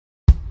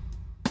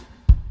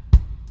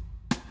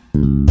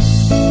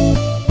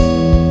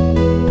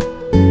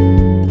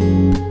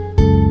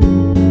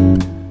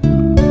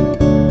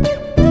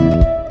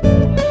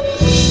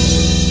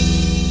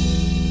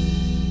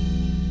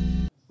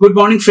Good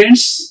morning,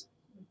 friends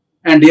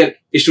and dear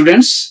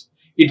students.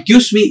 It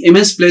gives me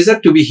immense pleasure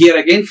to be here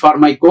again for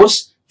my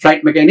course,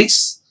 Flight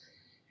Mechanics.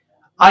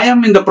 I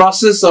am in the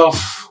process of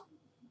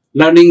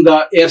learning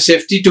the air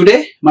safety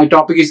today. My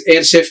topic is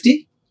air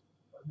safety.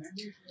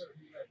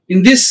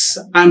 In this,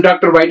 I am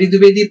Dr. Yagya Dutta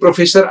Dwivedi,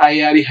 Professor,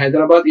 IARE,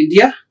 Hyderabad,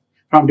 India,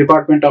 from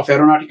Department of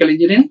Aeronautical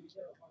Engineering.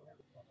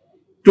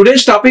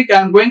 Today's topic, I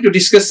am going to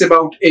discuss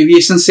about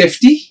aviation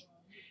safety,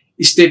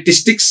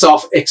 statistics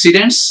of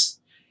accidents,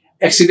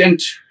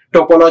 accident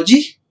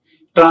topology,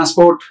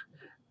 transport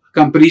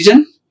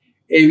comparison,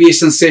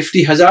 aviation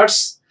safety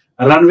hazards,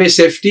 runway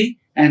safety,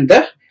 and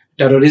the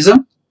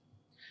terrorism.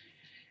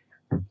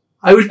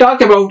 I will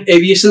talk about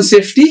aviation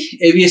safety.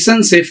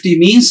 Aviation safety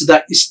means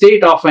the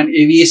state of an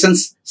aviation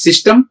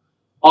system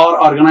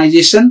or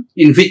organization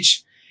in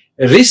which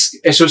risk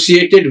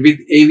associated with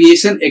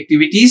aviation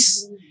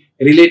activities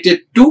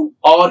related to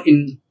or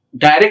in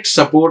direct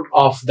support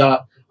of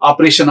the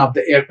operation of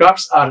the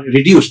aircrafts are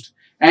reduced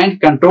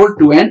and controlled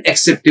to an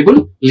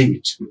acceptable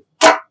limit.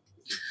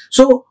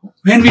 So,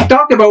 when we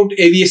talk about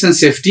aviation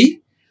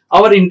safety,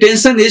 our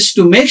intention is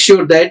to make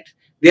sure that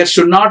there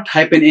should not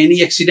happen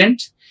any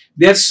accident,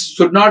 there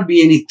should not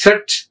be any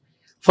threat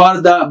for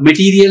the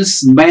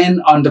materials, man,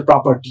 on the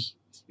property.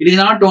 It is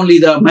not only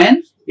the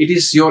man, it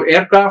is your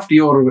aircraft,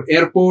 your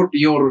airport,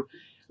 your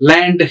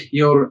land,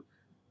 your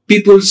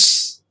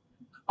peoples,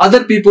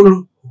 other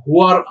people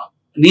who are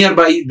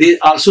nearby, they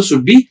also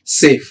should be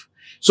safe.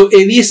 So,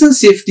 aviation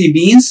safety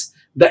means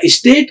the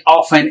state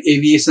of an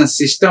aviation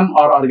system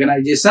or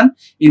organization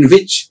in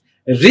which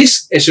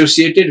risk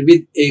associated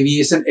with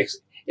aviation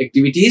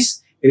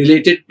activities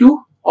related to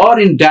or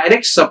in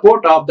direct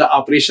support of the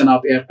operation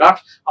of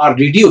aircraft are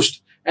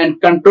reduced and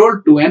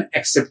controlled to an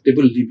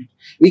acceptable limit.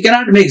 We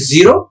cannot make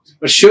zero,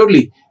 but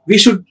surely we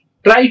should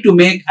try to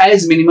make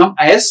as minimum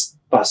as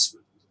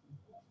possible.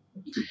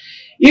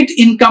 It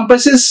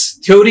encompasses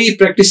theory,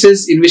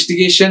 practices,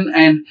 investigation,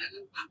 and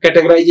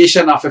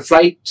categorization of a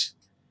flight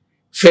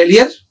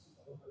failure,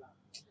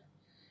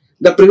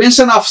 the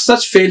prevention of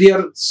such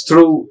failure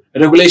through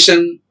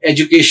regulation,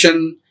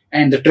 education,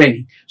 and the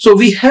training. So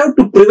we have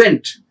to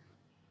prevent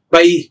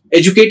by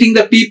educating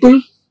the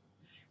people,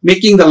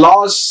 making the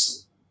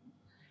laws,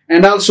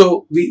 and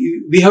also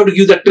we have to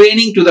give the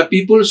training to the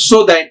people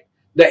so that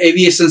the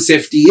aviation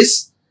safety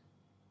is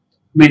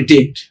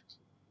maintained.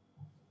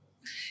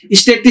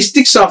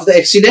 Statistics of the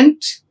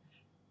accident.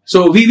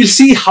 So we will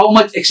see how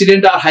much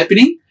accident are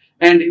happening,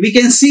 and we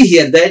can see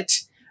here that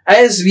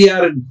as we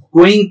are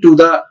going to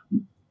the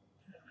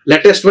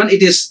latest one,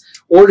 it is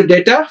old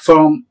data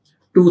from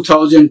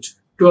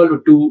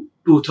 2012 to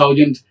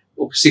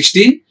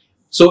 2016.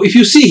 So if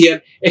you see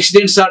here,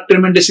 accidents are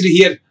tremendously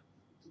here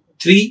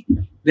 3,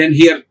 then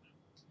here,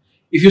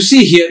 if you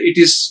see here, it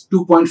is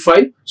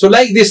 2.5. So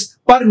like this,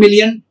 per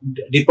million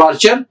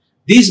departure,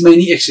 these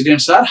many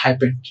accidents are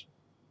happened.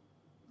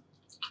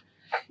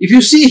 If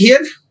you see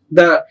here,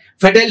 the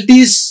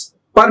fatalities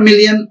per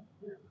million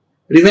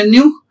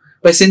revenue,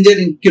 passenger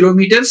in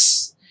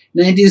kilometers,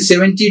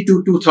 1970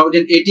 to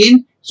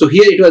 2018. So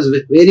here it was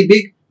very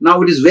big.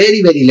 Now it is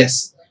very, very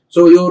less.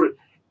 So your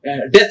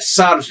deaths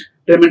are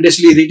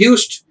tremendously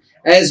reduced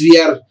as we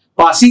are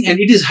passing, and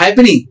it is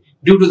happening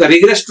due to the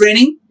rigorous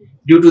training,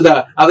 due to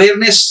the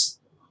awareness.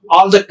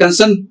 All the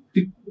concerned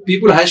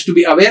people has to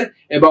be aware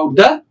about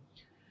the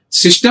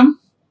system,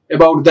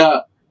 about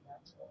the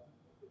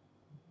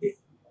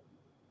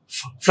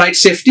flight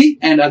safety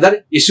and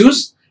other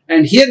issues.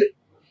 And here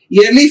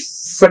yearly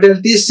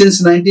fatalities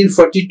since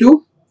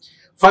 1942,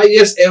 5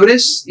 years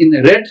average in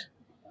red,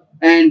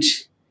 and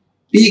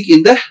peak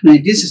in the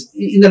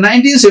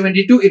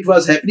 1972 it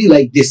was happening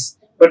like this,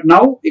 but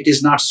now it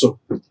is not so.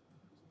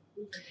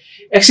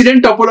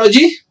 Accident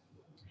topology.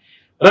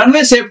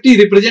 Runway safety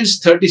represents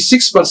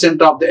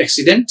 36% of the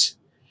accident,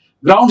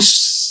 ground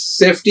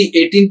safety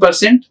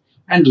 18%,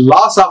 and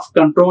loss of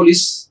control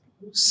is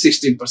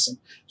 16%.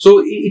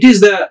 So it is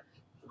the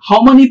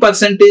how many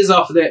percentage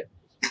of the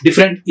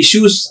different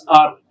issues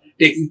are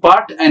taking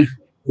part and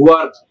who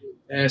are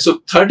so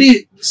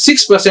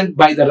 36%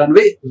 by the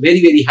runway,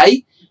 very, very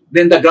high.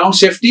 Then the ground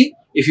safety,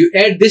 if you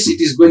add this, it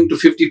is going to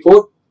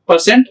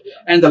 54%,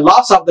 and the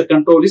loss of the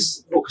control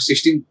is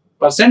 16%.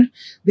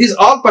 These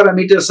all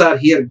parameters are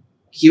here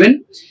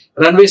given.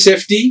 Runway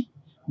safety,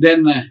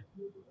 then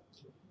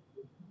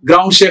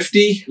ground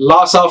safety,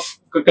 loss of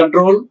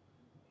control,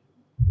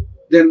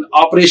 then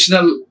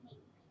operational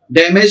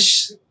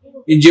damage,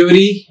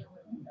 injury,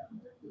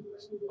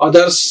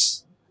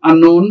 others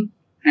unknown,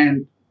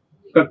 and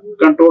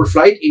control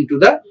flight into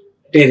the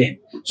terrain.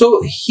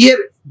 So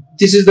here,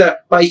 this is the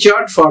pie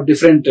chart for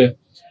different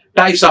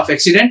types of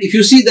accident. If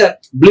you see the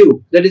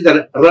blue, that is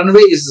the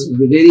runway is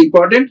very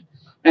important.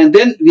 And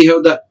then we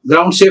have the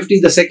ground safety,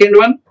 the second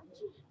one.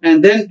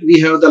 And then we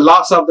have the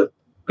loss of the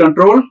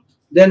control.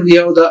 Then we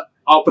have the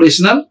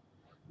operational.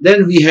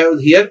 Then we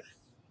have here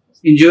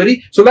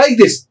injury. So like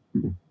this,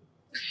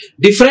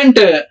 different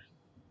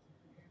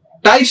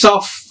types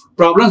of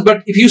problems.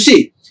 But if you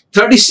see,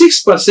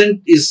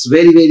 36% is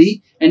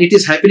very, and it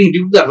is happening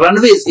due to the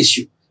runways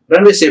issue.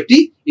 runway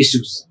safety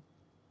issues.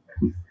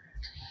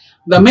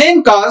 The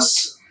main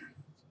cause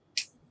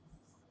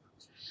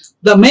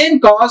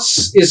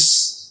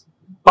is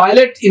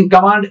pilot in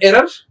command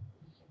error.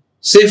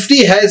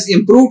 Safety has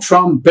improved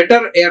from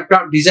better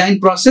aircraft design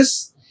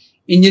process,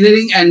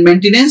 engineering and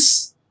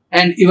maintenance,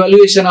 and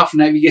evaluation of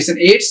navigation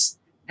aids,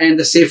 and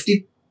the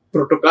safety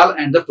protocol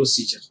and the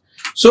procedure.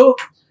 So,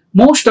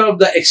 most of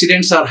the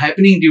accidents are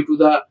happening due to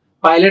the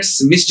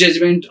pilot's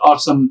misjudgment or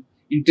some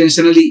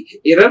intentionally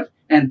error,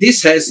 and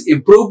this has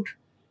improved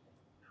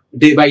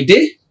day by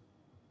day.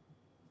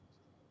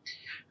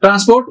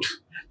 Transport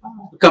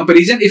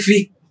comparison, if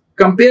we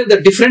compare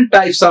the different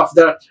types of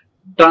the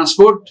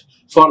transport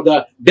for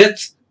the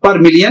death per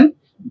million,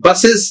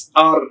 buses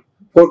are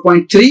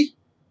 4.3,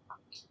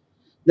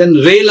 then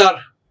rail are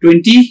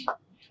 20,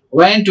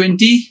 van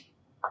 20,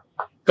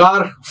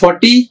 car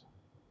 40,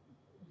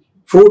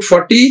 food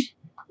 40,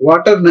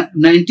 water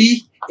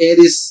 90, air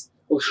is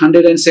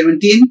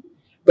 117,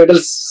 pedal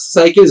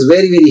cycle is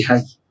very, very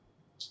high.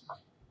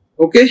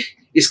 Okay,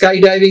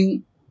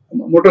 skydiving,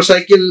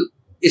 motorcycle,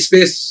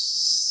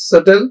 space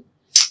shuttle,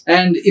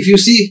 and if you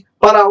see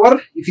per hour,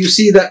 if you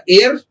see the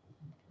air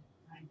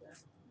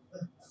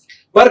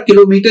per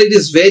kilometer, it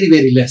is very,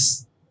 very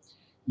less,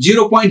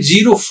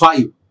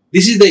 0.05.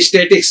 This is the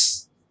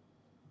statistics.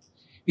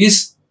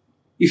 Means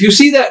if you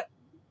see the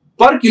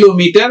per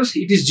kilometer,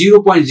 it is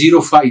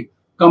 0.05.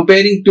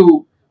 Comparing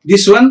to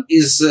this one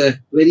is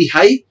very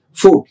high.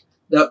 Foot.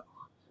 The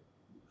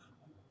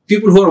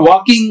people who are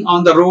walking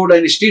on the road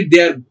and street,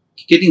 they are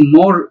getting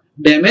more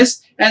damage,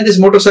 and this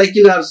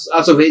motorcycle is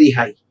also very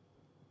high.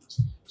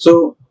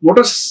 So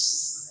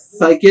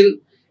motorcycle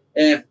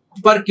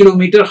per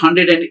kilometer,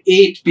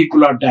 108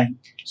 people are dying.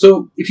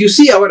 So if you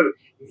see, our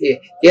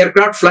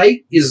aircraft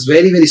flight is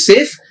very, very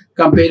safe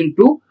comparing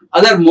to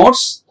other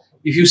modes.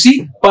 If you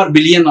see per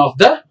billion of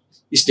the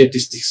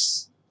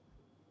statistics.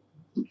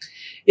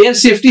 Air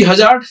safety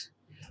hazard,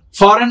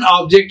 foreign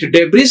object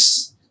debris.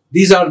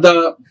 These are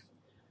the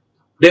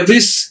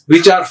debris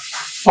which are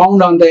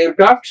found on the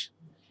aircraft,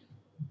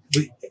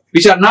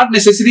 which are not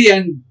necessary,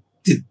 and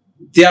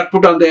they are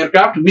put on the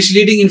aircraft.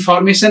 Misleading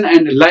information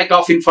and lack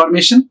of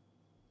information.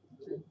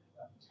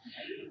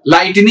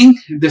 Lightning,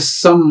 there's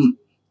some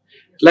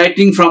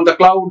lightning from the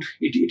cloud,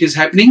 it is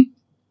happening.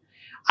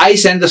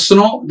 Ice and the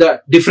snow,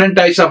 the different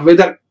types of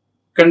weather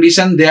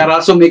condition, they are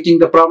also making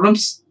the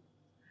problems.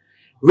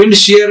 Wind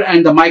shear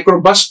and the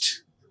micro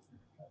burst.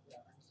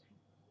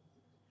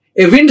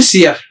 A wind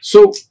shear.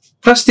 So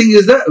first thing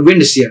is the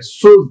wind shear.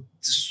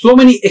 So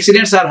many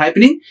accidents are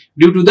happening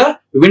due to the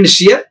wind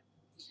shear.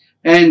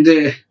 And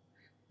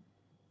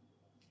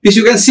this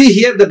you can see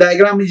here, the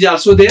diagram is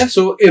also there.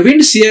 So a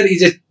wind shear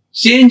is a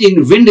change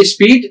in wind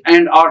speed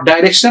and or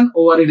direction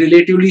over a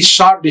relatively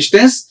short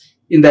distance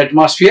in the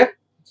atmosphere.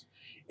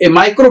 A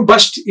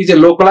microburst is a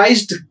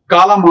localized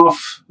column of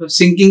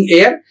sinking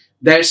air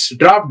that's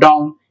dropped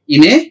down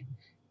in a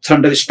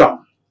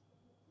thunderstorm.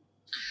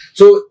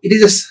 So it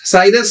is a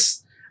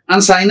cirrus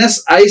and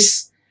sinus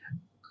ice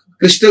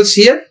crystals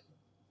here.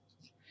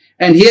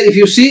 And here if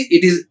you see,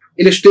 it is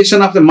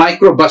illustration of the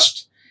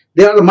microburst.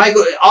 There are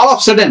the all of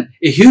a sudden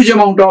a huge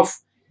amount of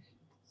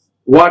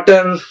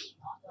water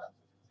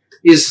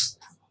is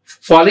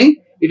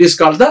falling. It is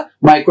called the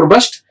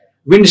microburst,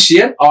 wind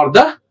shear or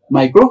the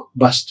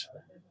microburst.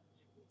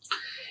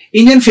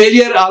 Engine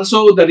failure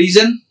also the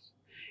reason.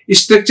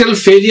 Structural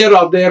failure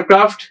of the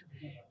aircraft,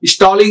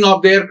 stalling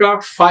of the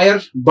aircraft, fire,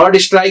 bird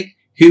strike,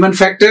 human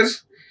factor,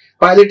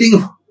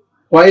 piloting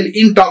while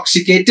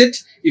intoxicated.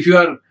 If you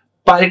are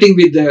piloting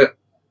with the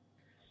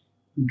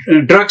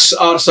drugs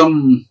or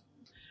some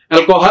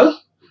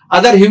alcohol,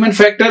 other human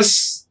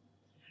factors,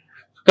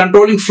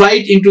 controlling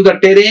flight into the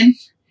terrain,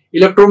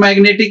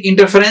 electromagnetic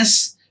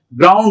interference,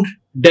 ground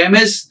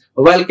damage,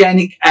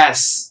 volcanic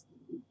ash.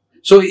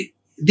 So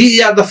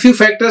these are the few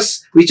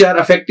factors which are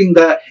affecting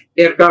the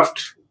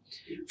aircraft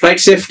flight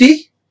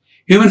safety.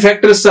 Human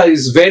factors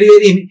is very,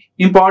 very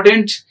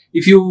important.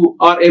 If you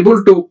are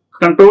able to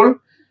control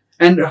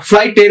and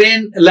flight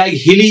terrain like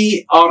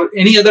hilly or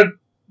any other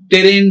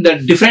terrain,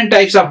 the different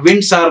types of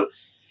winds are,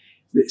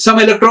 some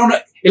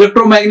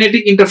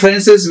electromagnetic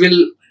interferences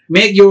will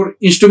make your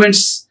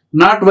instruments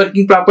not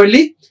working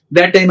properly.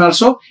 That time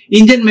also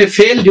engine may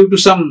fail due to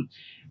some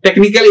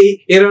technical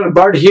error,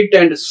 bird hit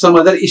and some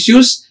other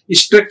issues.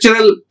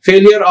 Structural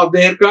failure of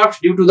the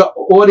aircraft due to the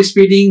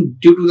overspeeding,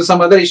 due to some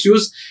other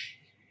issues.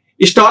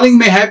 Stalling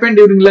may happen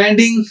during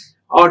landing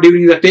or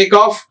during the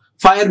takeoff.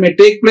 Fire may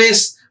take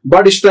place.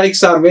 Bird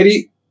strikes are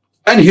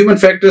and human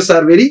factors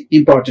are very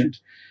important.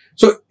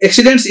 So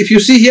accidents, if you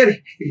see here,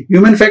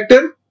 human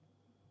factor,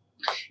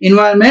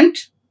 environment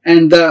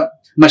and the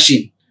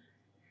machine.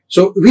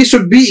 So we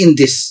should be in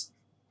this.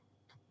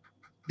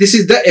 This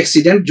is the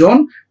accident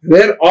zone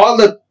where all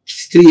the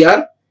three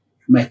are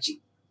matching.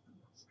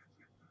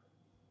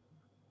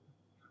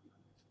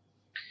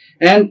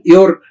 And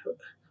your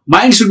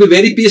mind should be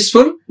very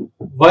peaceful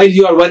while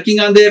you are working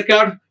on the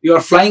aircraft, you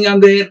are flying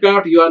on the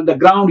aircraft, you are on the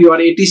ground, you are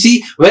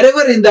ATC,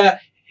 wherever in the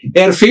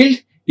airfield,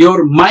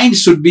 your mind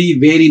should be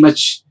very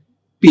much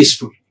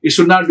peaceful. It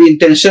should not be in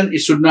tension. It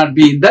should not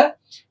be in the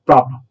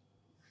problem.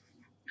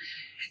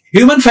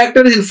 Human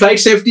factor in flight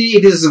safety,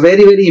 it is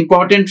very, very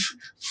important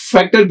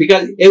factor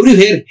because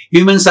everywhere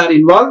humans are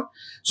involved.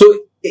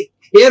 So,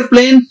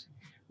 airplane,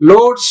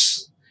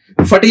 loads,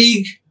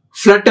 fatigue,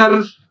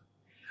 flutter,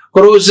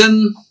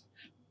 corrosion,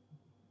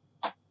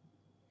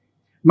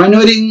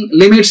 maneuvering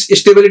limits,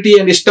 stability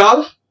and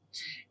stall.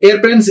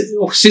 Airplane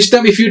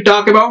system, if you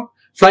talk about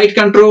flight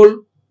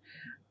control,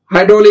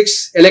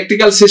 hydraulics,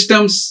 electrical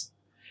systems,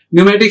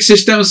 pneumatic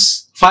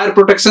systems, fire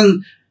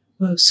protection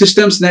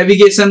systems,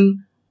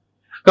 navigation,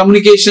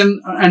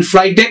 communication and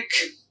flight deck,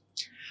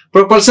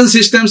 propulsion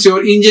systems,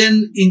 your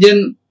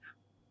engine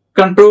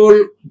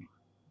control,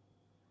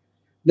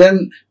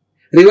 then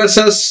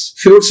reversers,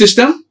 fuel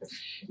system.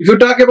 If you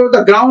talk about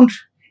the ground,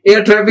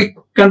 air traffic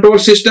control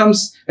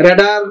systems,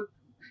 radar,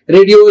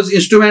 radios,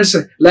 instruments,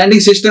 landing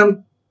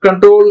system,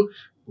 control,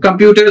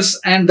 computers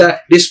and the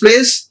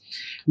displays,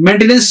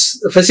 maintenance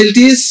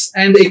facilities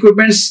and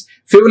equipments,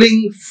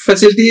 fueling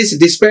facilities,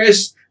 dispatch,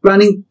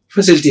 planning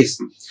facilities.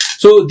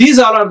 So these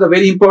all are the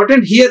very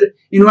important. Here,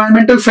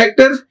 environmental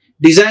factor,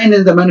 design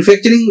and the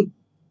manufacturing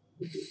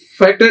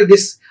factor,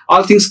 this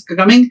all things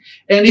coming.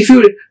 And if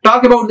you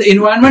talk about the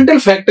environmental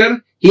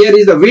factor, here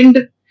is the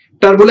wind,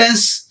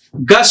 turbulence,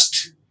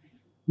 gust,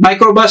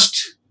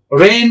 microburst,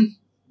 rain,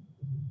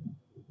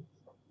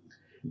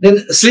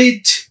 then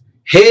sleet,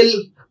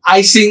 hail,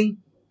 icing,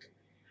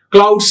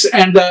 clouds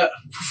and the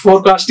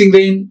forecasting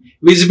rain,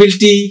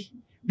 visibility.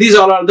 These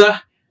all are the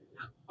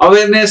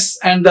awareness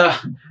and the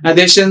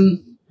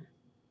adhesion.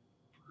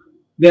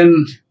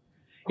 Then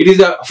it is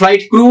the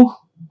flight crew,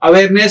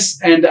 awareness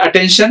and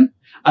attention,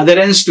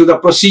 adherence to the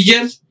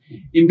procedure,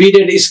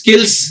 embedded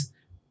skills,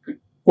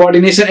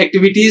 coordination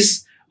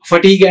activities,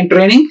 fatigue and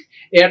training,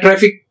 air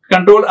traffic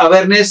control,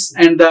 awareness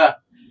and the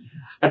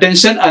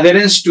attention,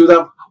 adherence to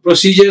the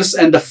procedures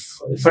and the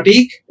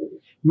fatigue,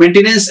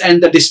 maintenance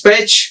and the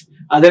dispatch,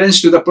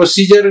 adherence to the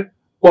procedure,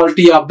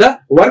 quality of the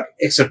work,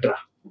 etc.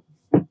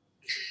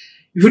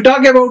 If you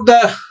talk about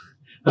the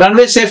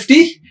runway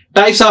safety,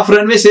 types of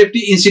runway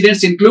safety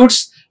incidents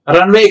includes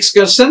runway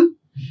excursion,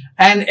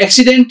 an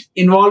accident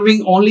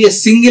involving only a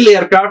single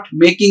aircraft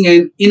making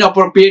an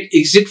inappropriate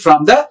exit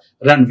from the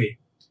runway.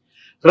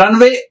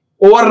 Runway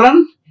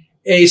overrun,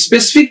 a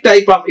specific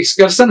type of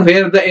excursion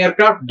where the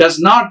aircraft does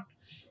not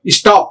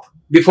stop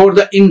before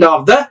the end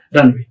of the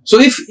runway. So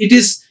if it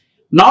is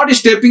not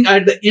stopping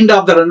at the end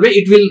of the runway,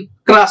 it will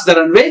cross the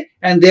runway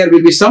and there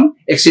will be some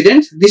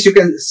accident. This you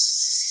can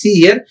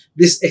see here.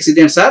 These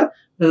accidents are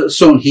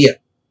shown here.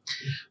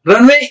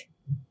 Runway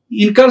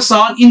incurs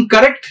on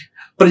incorrect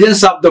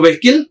presence of the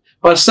vehicle,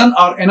 person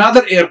or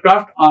another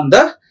aircraft on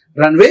the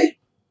runway.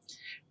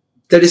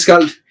 That is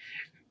called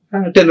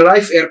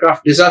Tenerife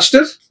aircraft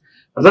disaster.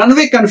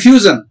 Runway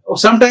confusion.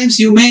 Sometimes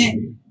you may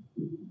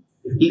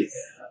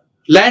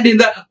land in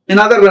the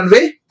another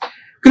runway.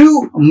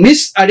 Crew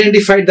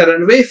misidentified the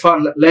runway for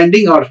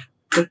landing or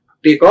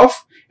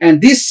takeoff,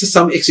 and these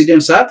some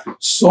accidents are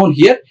shown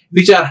here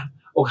which are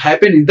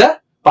happened in the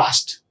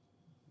past.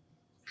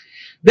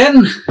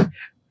 Then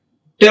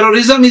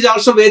terrorism is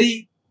also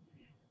very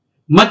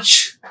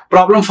much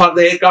problem for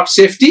the aircraft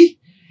safety.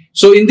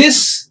 So in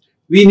this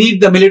we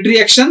need the military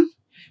action.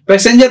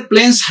 Passenger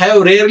planes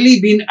have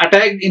rarely been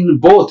attacked in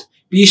both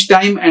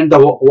peacetime and the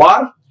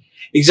war.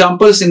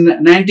 Examples: in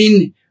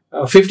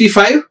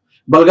 1955,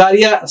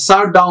 Bulgaria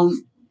shot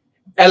down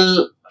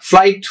L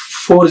Flight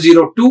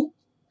 402.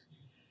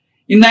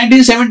 In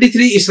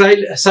 1973,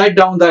 Israel shot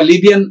down the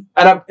Libyan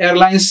Arab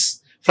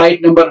Airlines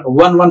Flight number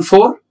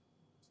 114.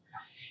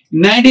 In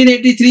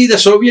 1983, the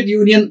Soviet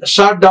Union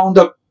shot down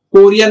the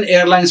Korean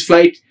Airlines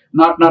Flight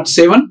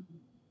 007.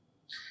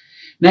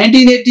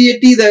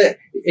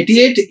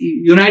 1988,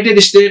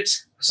 United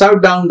States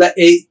shot down the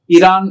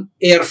Iran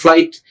Air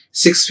Flight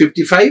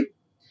 655.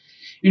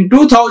 In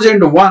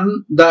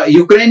 2001, the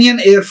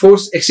Ukrainian Air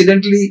Force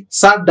accidentally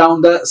shot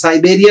down the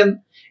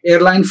Siberian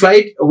Airline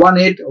Flight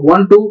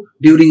 1812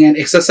 during an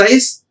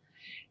exercise.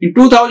 In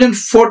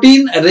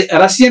 2014,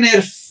 Russian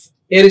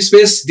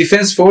Aerospace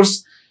Defense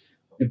Force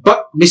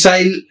Buck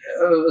missile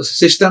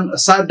system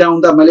shot down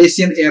the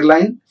Malaysian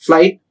Airline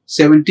Flight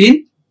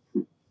 17.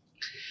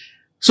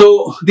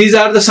 So these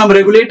are some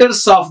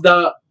regulators of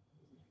the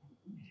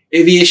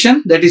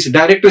aviation, that is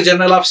Director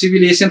General of Civil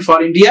Aviation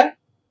for India,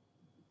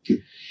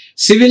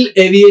 Civil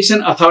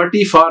Aviation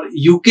Authority for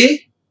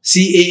UK,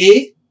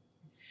 CAA,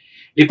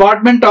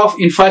 Department of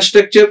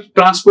Infrastructure,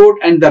 Transport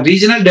and the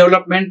Regional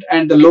Development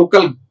and the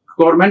Local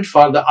Government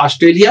for the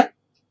Australia,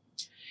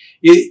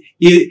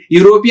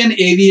 European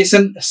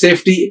Aviation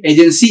Safety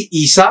Agency,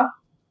 ESA,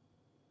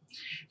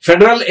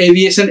 Federal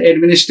Aviation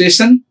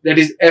Administration, that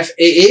is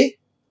FAA,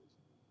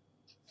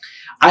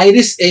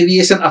 Irish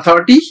Aviation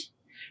Authority,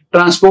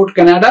 Transport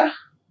Canada.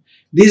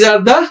 These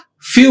are the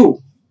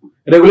few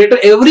regulator.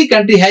 Every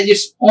country has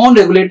its own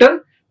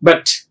regulator,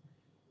 but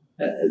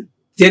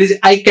there is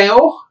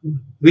ICAO,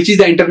 which is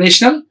the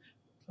international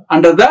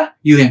under the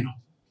UNO.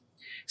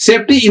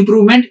 Safety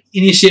Improvement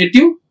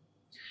Initiative.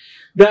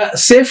 The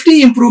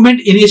Safety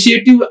Improvement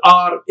Initiative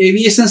or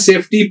aviation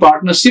safety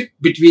partnership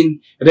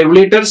between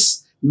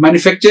regulators,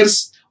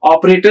 manufacturers,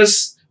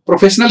 operators,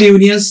 professional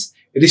unions,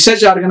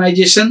 research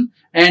organization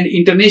and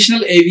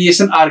international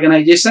aviation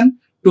organization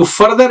to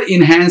further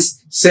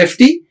enhance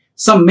safety.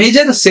 Some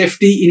major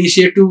safety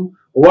initiative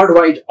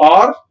worldwide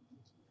are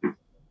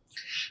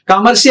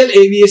Commercial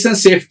Aviation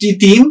Safety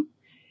Team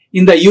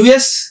in the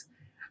US.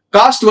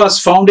 CAST was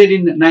founded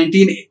in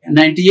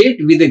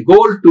 1998 with a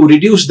goal to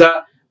reduce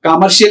the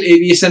commercial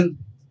aviation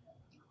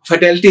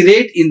fatality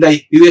rate in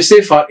the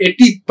USA for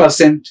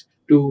 80%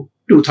 to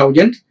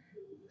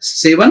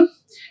 2007.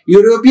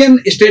 European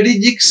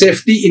Strategic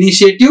Safety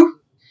Initiative.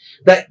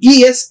 The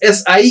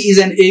ESSI is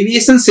an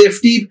aviation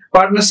safety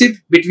partnership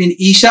between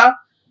ESA,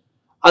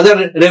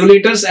 other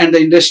regulators and the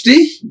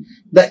industry.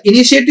 The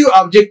initiative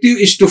objective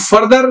is to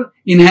further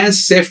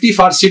enhance safety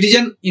for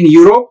citizens in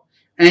Europe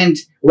and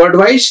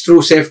worldwide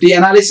through safety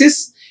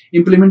analysis,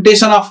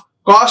 implementation of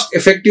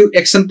cost-effective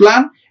action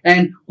plan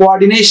and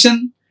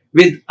coordination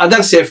with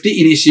other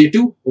safety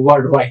initiatives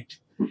worldwide.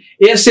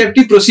 Air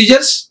safety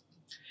procedures.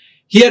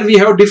 Here we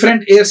have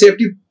different air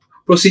safety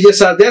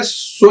procedures are there,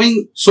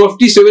 showing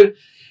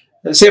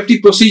safety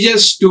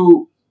procedures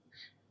to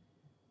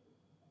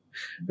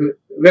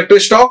vector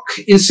stock.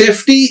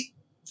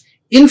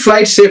 In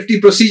flight safety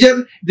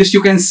procedure, this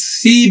you can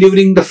see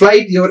during the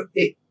flight, your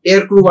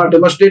air crew are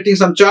demonstrating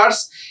some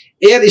charts.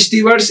 Air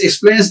stewards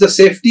explains the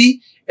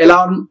safety,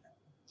 alarm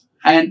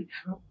and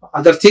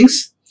other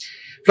things.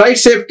 Flight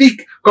safety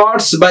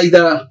cards by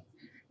the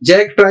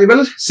JAG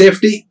Tribal,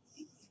 safety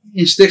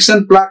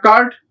instruction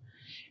placard,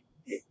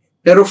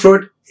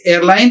 Aeroflot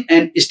airline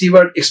and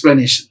steward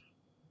explanation.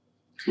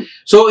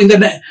 So in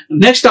the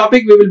next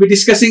topic, we will be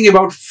discussing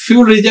about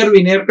fuel reserve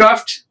in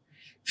aircraft,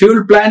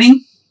 fuel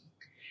planning,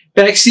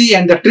 taxi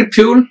and the trip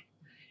fuel,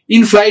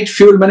 in-flight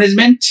fuel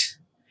management,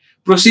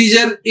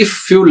 procedure if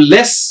fuel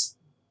less,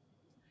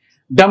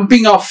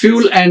 dumping of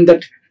fuel and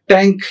the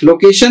tank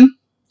location,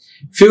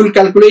 fuel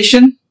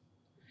calculation,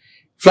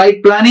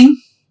 flight planning.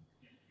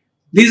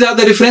 These are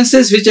the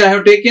references which I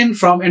have taken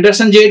from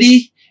Anderson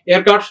JD,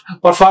 Aircraft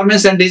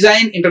Performance and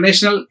Design,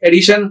 International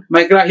Edition,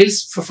 McGraw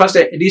Hill's first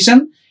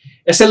edition,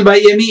 SL by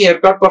ME,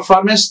 Aircraft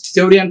Performance,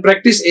 Theory and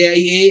Practice,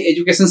 AIA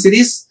Education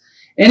Series.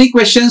 Any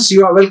questions,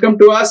 you are welcome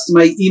to ask.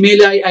 My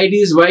email ID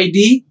is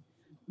ydwivedi,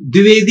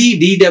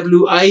 DWIVEDI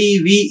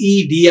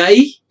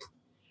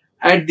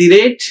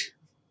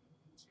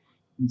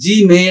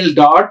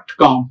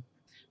 @gmail.com.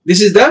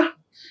 This is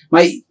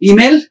my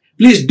email.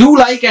 Please do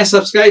like and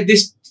subscribe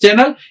this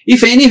channel.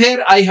 If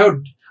anywhere I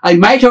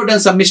might have done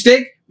some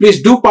mistake,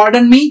 please do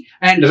pardon me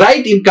and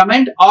write in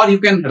comment, or you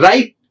can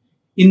write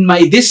in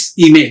this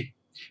email.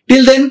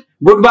 Till then,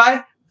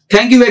 goodbye.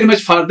 Thank you very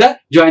much for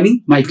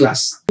joining my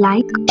class.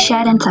 Like,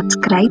 share and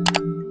subscribe.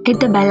 Hit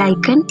the bell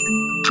icon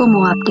for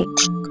more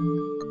updates.